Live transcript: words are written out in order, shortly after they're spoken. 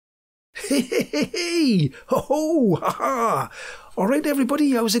Hey, ho, ha, ha. All right,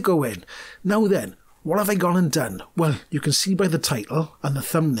 everybody, how's it going? Now then, what have I gone and done? Well, you can see by the title and the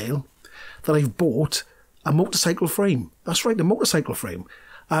thumbnail that I've bought a motorcycle frame. That's right, a motorcycle frame.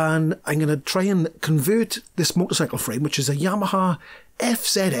 And I'm going to try and convert this motorcycle frame, which is a Yamaha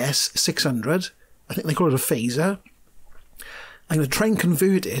Fzs600. I think they call it a Fazer. I'm going to try and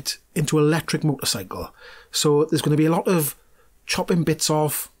convert it into an electric motorcycle. So there's going to be a lot of chopping bits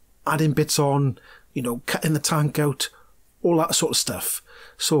off, adding bits on, you know, cutting the tank out, all that sort of stuff.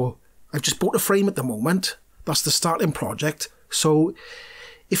 So I've just bought a frame at the moment. That's the starting project. So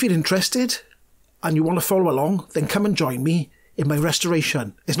if you're interested and you want to follow along, then come and join me in my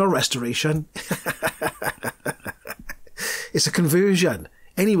restoration. It's not a restoration. It's a conversion.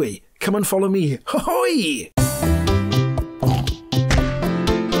 Anyway, come and follow me. Ho-hoy!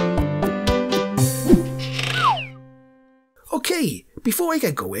 Okay, before I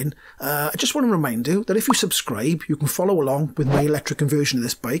get going, I just want to remind you that if you subscribe, you can follow along with my electric conversion of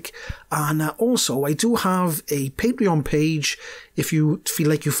this bike. And also, I do have a Patreon page if you feel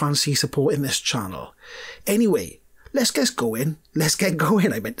like you fancy supporting this channel. Anyway, let's get going. Let's get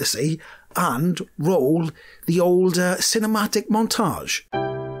going, I meant to say, and roll the old cinematic montage.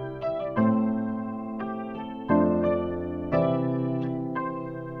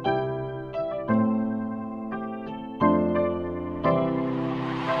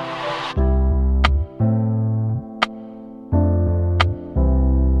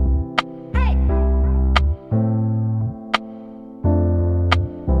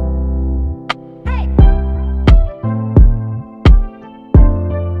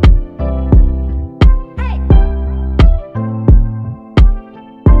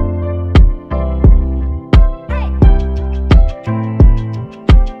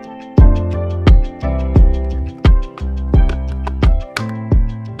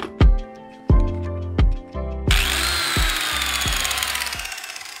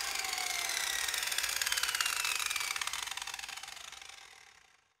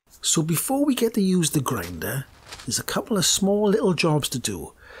 So before we get to use the grinder, there's a couple of small little jobs to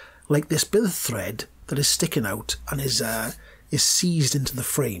do, like this bit of thread that is sticking out and is seized into the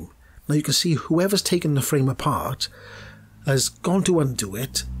frame. Now you can see whoever's taken the frame apart has gone to undo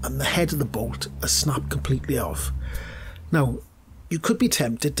it and the head of the bolt has snapped completely off. Now you could be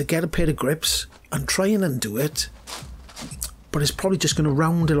tempted to get a pair of grips and try and undo it, but it's probably just going to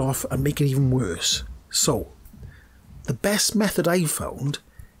round it off and make it even worse. So the best method I've found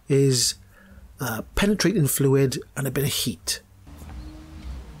is penetrating fluid and a bit of heat.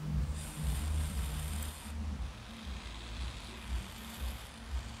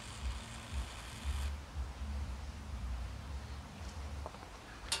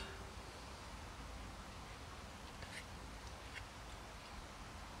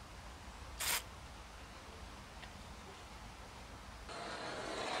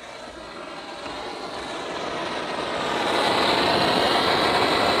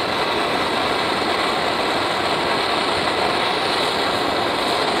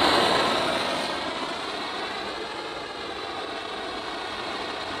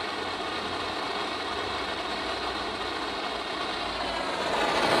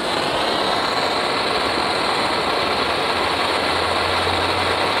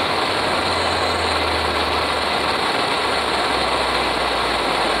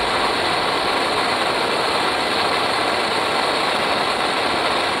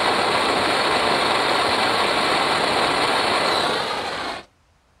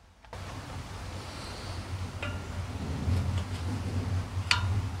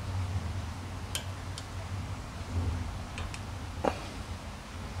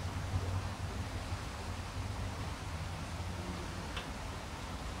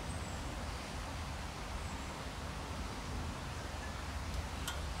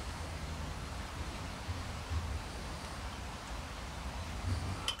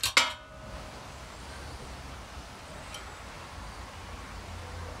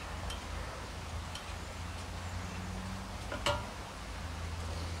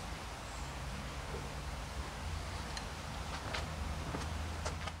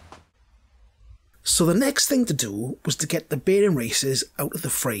 So the next thing to do was to get the bearing races out of the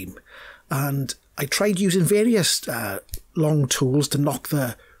frame, and I tried using various long tools to knock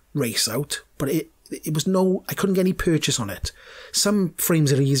the race out, but it was I couldn't get any purchase on it. Some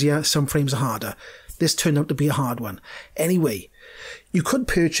frames are easier, some frames are harder. This turned out to be a hard one. Anyway, you could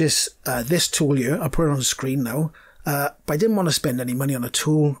purchase this tool here. I'll put it on the screen now. But I didn't want to spend any money on a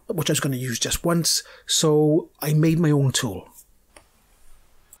tool, which I was going to use just once, so I made my own tool.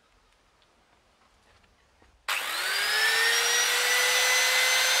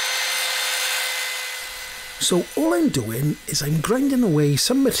 So all I'm doing is I'm grinding away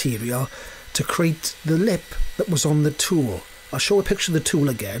some material to create the lip that was on the tool. I'll show a picture of the tool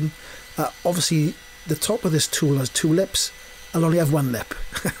again. Obviously the top of this tool has 2 lips. I'll only have 1 lip.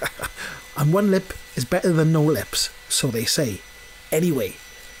 And 1 lip is better than no lips, so they say. Anyway,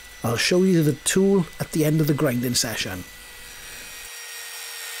 I'll show you the tool at the end of the grinding session.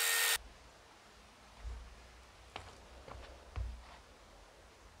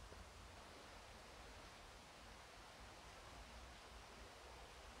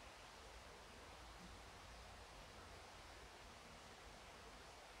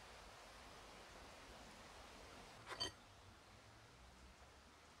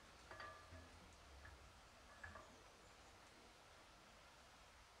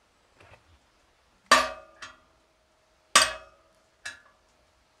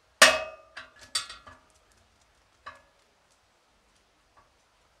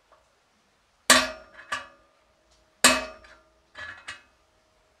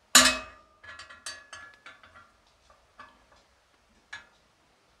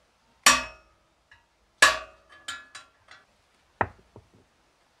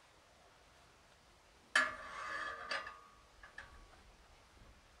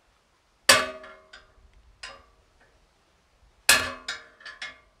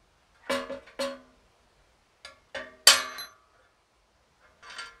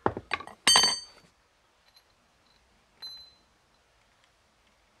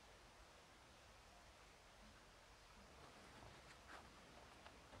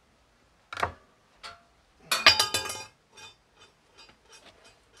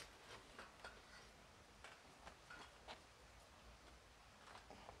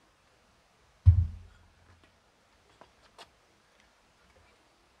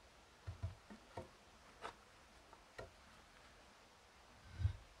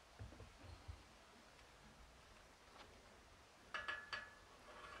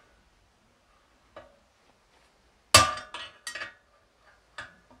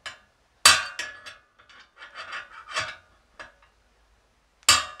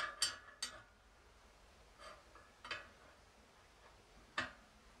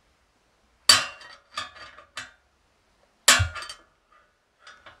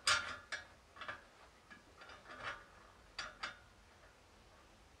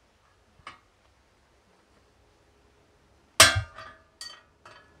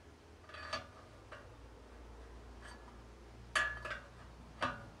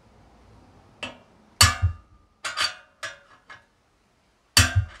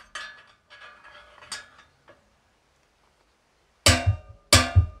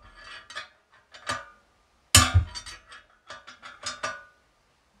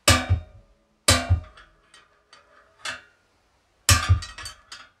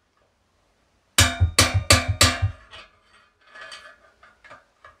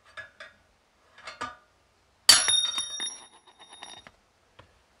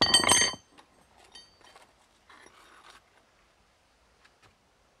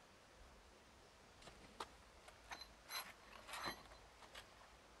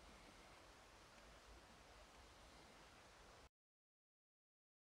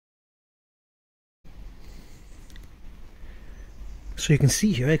 So you can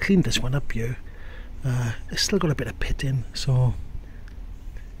see here, I cleaned this one up here. It's still got a bit of pit in, so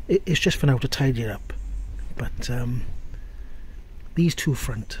it's just for now to tidy it up. But these 2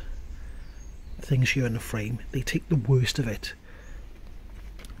 front things here in the frame, they take the worst of it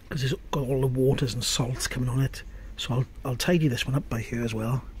because it's got all the waters and salts coming on it. So I'll tidy this one up by here as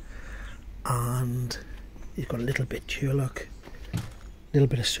well. And you've got a little bit here, look, a little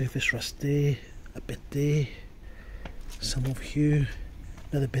bit of surface rust there, a bit there, some over here,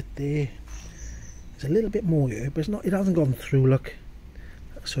 another bit there. There's a little bit more here, but it hasn't gone through, look.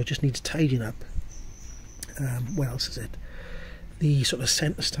 So it just needs tidying up. What else is it? The sort of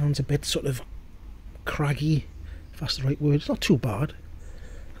centre stand's a bit sort of craggy, if that's the right word. It's not too bad.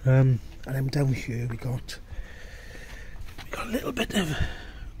 And then down here we got a little bit of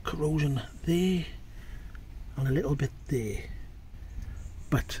corrosion there and a little bit there.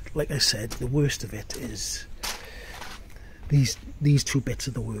 But like I said, the worst of it is these 2 bits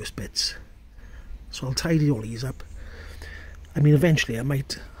are the worst bits. So I'll tidy all these up. I mean, eventually I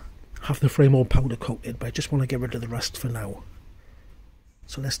might have the frame all powder coated, but I just want to get rid of the rust for now.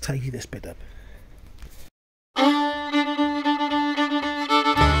 So let's tidy this bit up.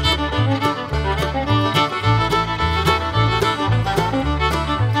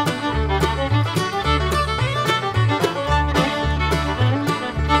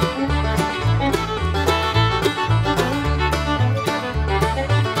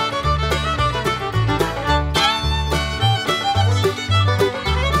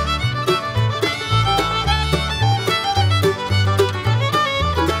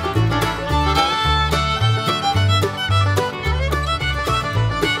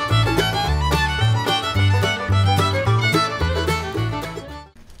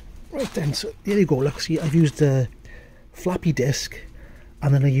 And so there you go, look, see, I've used the flappy disc,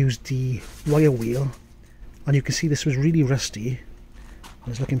 and then I used the wire wheel, and you can see this was really rusty.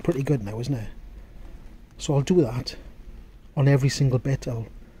 It's looking pretty good now, isn't it? So I'll do that on every single bit. I'll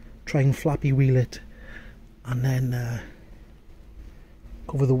try and flappy wheel it, and then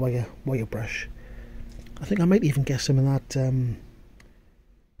go with the wire brush. I think I might even get some of that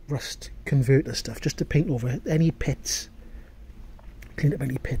rust converter stuff just to paint over any pits, clean up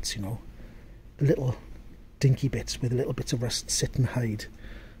any pits, you know, the little dinky bits with little bits of rust sit and hide.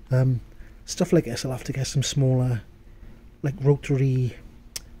 Stuff like this, I'll have to get some smaller, like rotary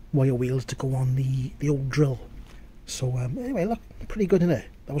wire wheels to go on the old drill. So anyway, look, pretty good, isn't it?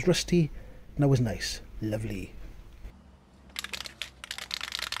 That was rusty, and that was nice. Lovely.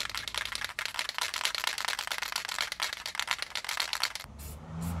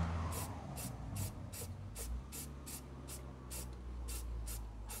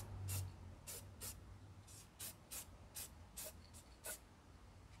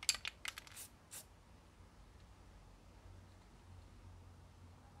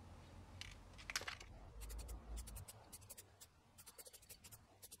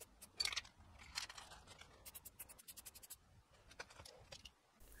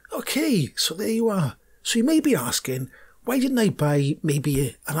 Okay, so there you are. So you may be asking, why didn't I buy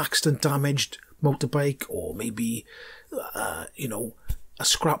maybe an accident damaged motorbike, or maybe, you know, a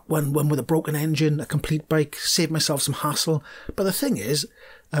scrap one with a broken engine, a complete bike, save myself some hassle. But the thing is,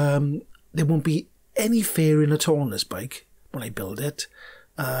 there won't be any fairing at all on this bike when I build it.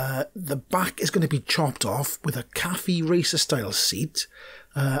 The back is going to be chopped off with a cafe racer style seat.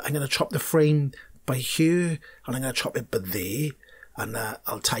 I'm going to chop the frame by here, and I'm going to chop it by there. And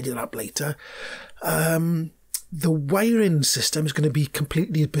I'll tidy that up later. The wiring system is going to be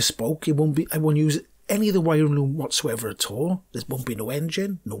completely bespoke. I won't use any of the wiring loom whatsoever at all. There won't be no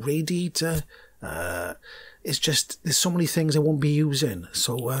engine, no radiator. It's just, there's so many things I won't be using.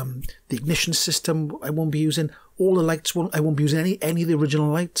 So the ignition system I won't be using. All the lights I won't be using any of the original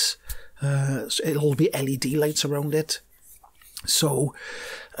lights. So it'll all be LED lights around it. So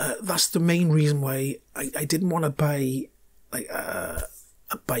that's the main reason why I didn't want to buy like a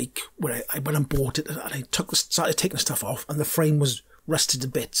bike where I went and bought it, and I started taking the stuff off, and the frame was rusted to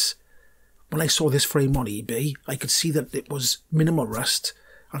bits. When I saw this frame on eBay, I could see that it was minimal rust,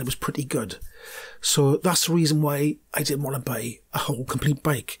 and it was pretty good. So that's the reason why I didn't want to buy a whole complete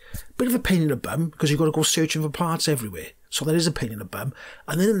bike. Bit of a pain in the bum, because you've got to go searching for parts everywhere. So that is a pain in the bum.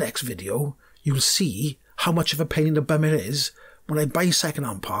 And in the next video, you'll see how much of a pain in the bum it is when I buy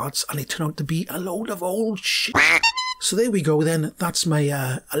second-hand parts, and they turn out to be a load of old shit. So there we go then, that's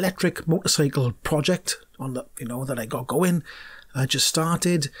my electric motorcycle project on the, you know, that I got going. I just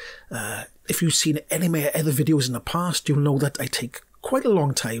started. If you've seen any of my other videos in the past, you'll know that I take quite a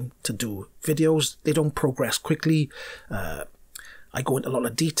long time to do videos. They don't progress quickly. I go into a lot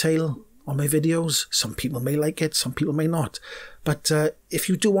of detail on my videos. Some people may like it, some people may not. But if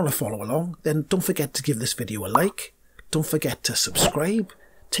you do want to follow along, then don't forget to give this video a like. Don't forget to subscribe.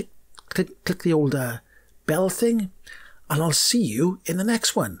 Click the old bell thing, and I'll see you in the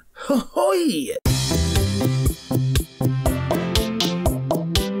next one. Ho-hoy!